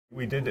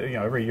We did,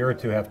 every year or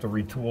two have to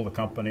retool the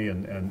company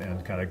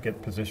and kind of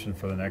get positioned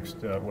for the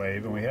next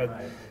wave. And we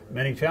had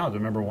many challenges. I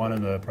remember one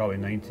in the probably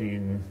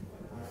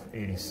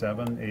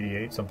 1987,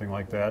 88, something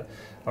like that.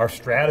 Our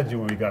strategy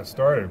when we got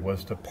started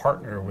was to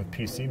partner with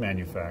PC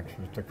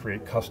manufacturers to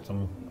create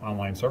custom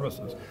online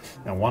services.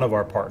 And one of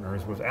our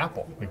partners was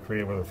Apple. We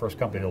were the first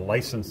company to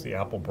license the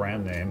Apple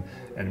brand name,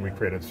 and we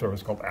created a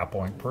service called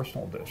Apple Inc.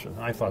 Personal Edition.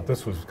 And I thought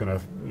this was going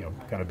to,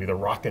 kind of be the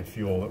rocket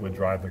fuel that would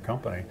drive the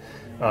company.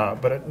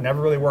 But it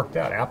never really worked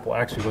out. Apple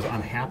actually was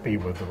unhappy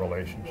with the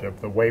relationship.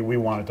 The way we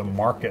wanted to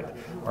market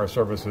our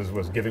services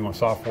was giving them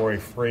software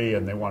free,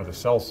 and they wanted to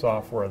sell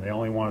software, and they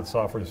only wanted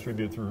software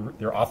distributed through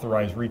their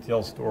authorized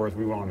retail stores.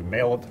 We wanted to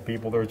mail it to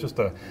people. There was just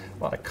a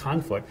lot of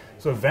conflict.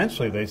 So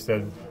eventually they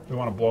said, we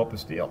want to blow up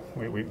this deal.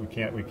 We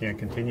can't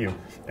continue.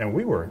 And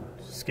we were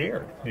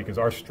scared because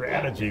our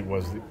strategy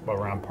was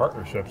around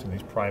partnerships and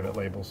these private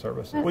label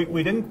services.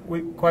 We didn't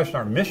question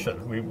our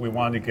mission. We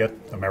wanted to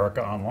get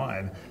America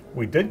online.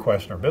 We did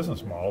question our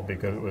business model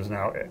because it was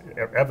now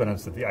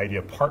evidence that the idea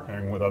of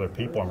partnering with other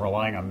people and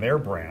relying on their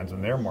brands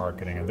and their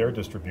marketing and their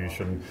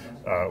distribution,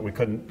 we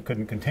couldn't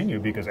continue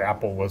because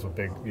Apple was a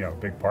big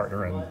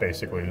partner and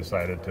basically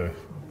decided to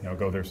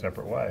go their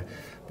separate way.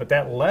 But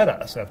that led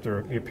us, after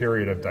a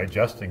period of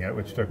digesting it,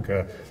 which took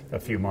a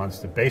few months,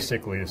 to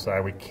basically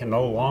decide we can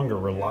no longer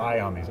rely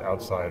on these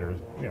outsiders,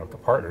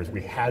 partners.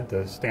 We had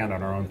to stand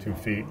on our own 2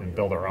 feet and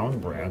build our own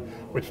brand,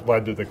 which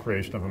led to the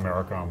creation of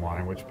America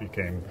Online, which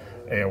became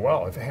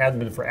AOL. If it hadn't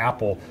been for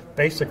Apple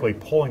basically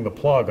pulling the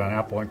plug on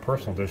Apple Inc.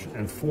 Personal Edition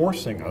and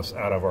forcing us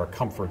out of our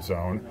comfort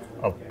zone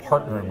of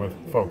partnering with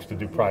folks to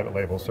do private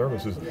label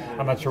services,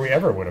 I'm not sure we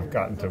ever would have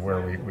gotten to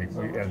where we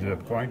ended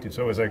up going to.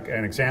 So it was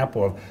an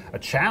example of a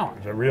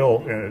challenge,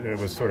 it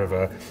was sort of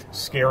a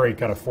scary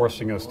kind of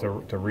forcing us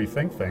to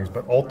rethink things,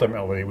 but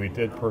ultimately we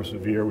did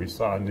persevere. We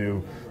saw a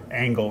new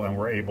angle and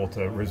were able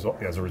to,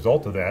 as a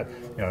result of that,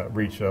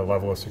 reach a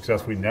level of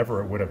success we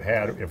never would have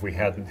had if we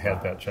hadn't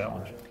had that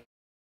challenge.